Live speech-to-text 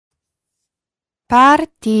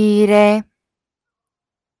Partire.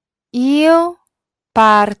 Io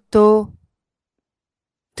parto.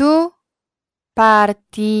 Tu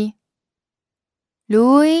parti.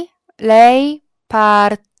 Lui, lei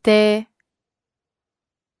parte.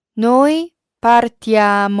 Noi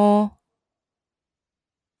partiamo.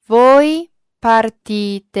 Voi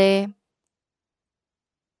partite.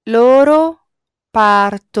 Loro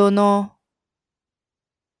partono.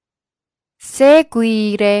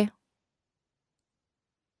 Seguire.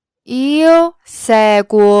 Io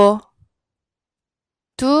seguo.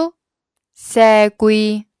 Tu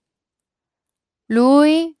segui.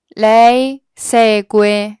 Lui, lei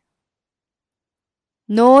segue.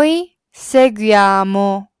 Noi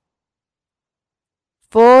seguiamo.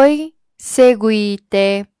 Voi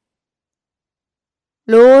seguite.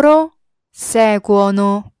 Loro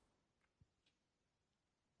seguono.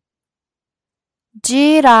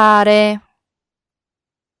 Girare.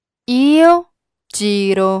 Io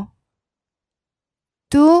giro.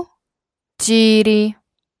 Tu giri.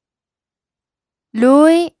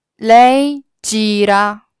 Lui, lei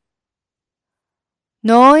gira.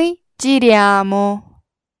 Noi giriamo.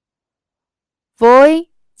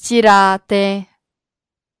 Voi girate.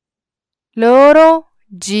 Loro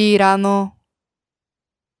girano.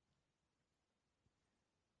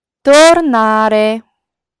 Tornare.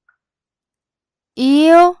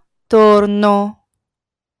 Io torno.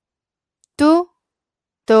 Tu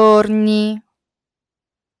torni.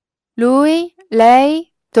 Lui,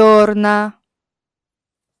 lei torna.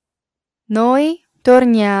 Noi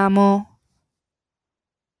torniamo.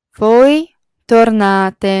 Voi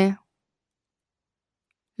tornate.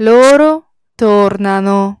 Loro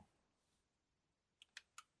tornano.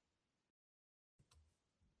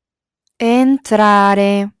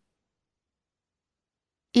 Entrare.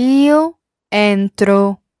 Io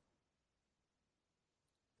entro.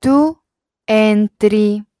 Tu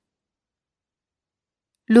entri.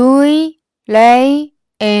 Lui, lei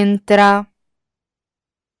entra.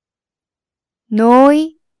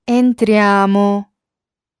 Noi entriamo.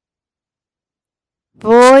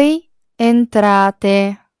 Voi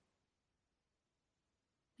entrate.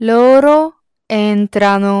 Loro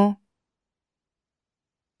entrano.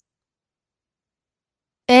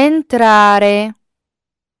 Entrare.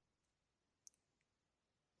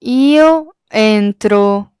 Io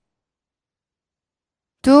entro.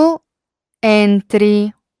 Tu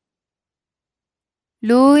entri.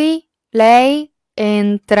 Lui, lei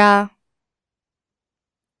entra.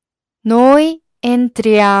 Noi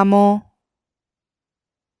entriamo.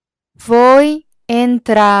 Voi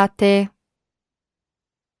entrate.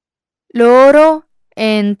 Loro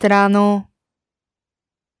entrano.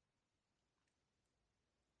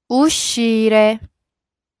 Uscire.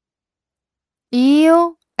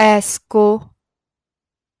 Io esco.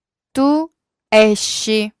 Tu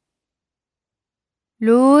esci.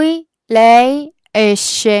 Lui, lei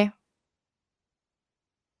esce.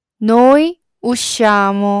 Noi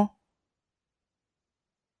usciamo.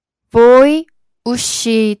 Voi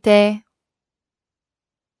uscite.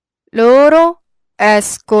 Loro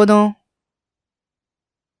escono.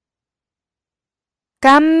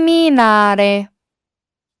 Camminare.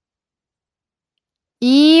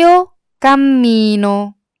 Io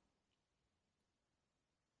cammino.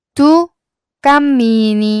 Tu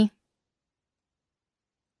cammini.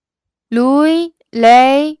 Lui,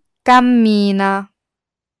 lei cammina.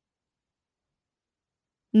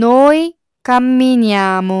 Noi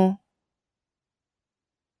camminiamo.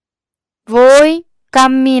 Voi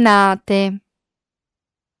camminate.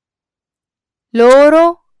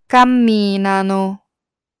 Loro camminano.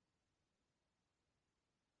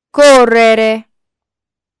 Correre.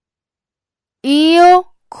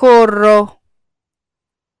 Io corro.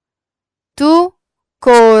 Tu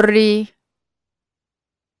corri.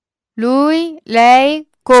 Lui, lei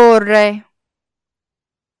corre.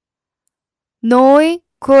 Noi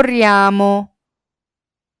corriamo.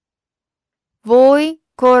 Voi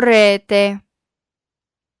correte.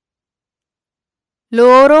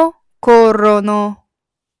 Loro corrono.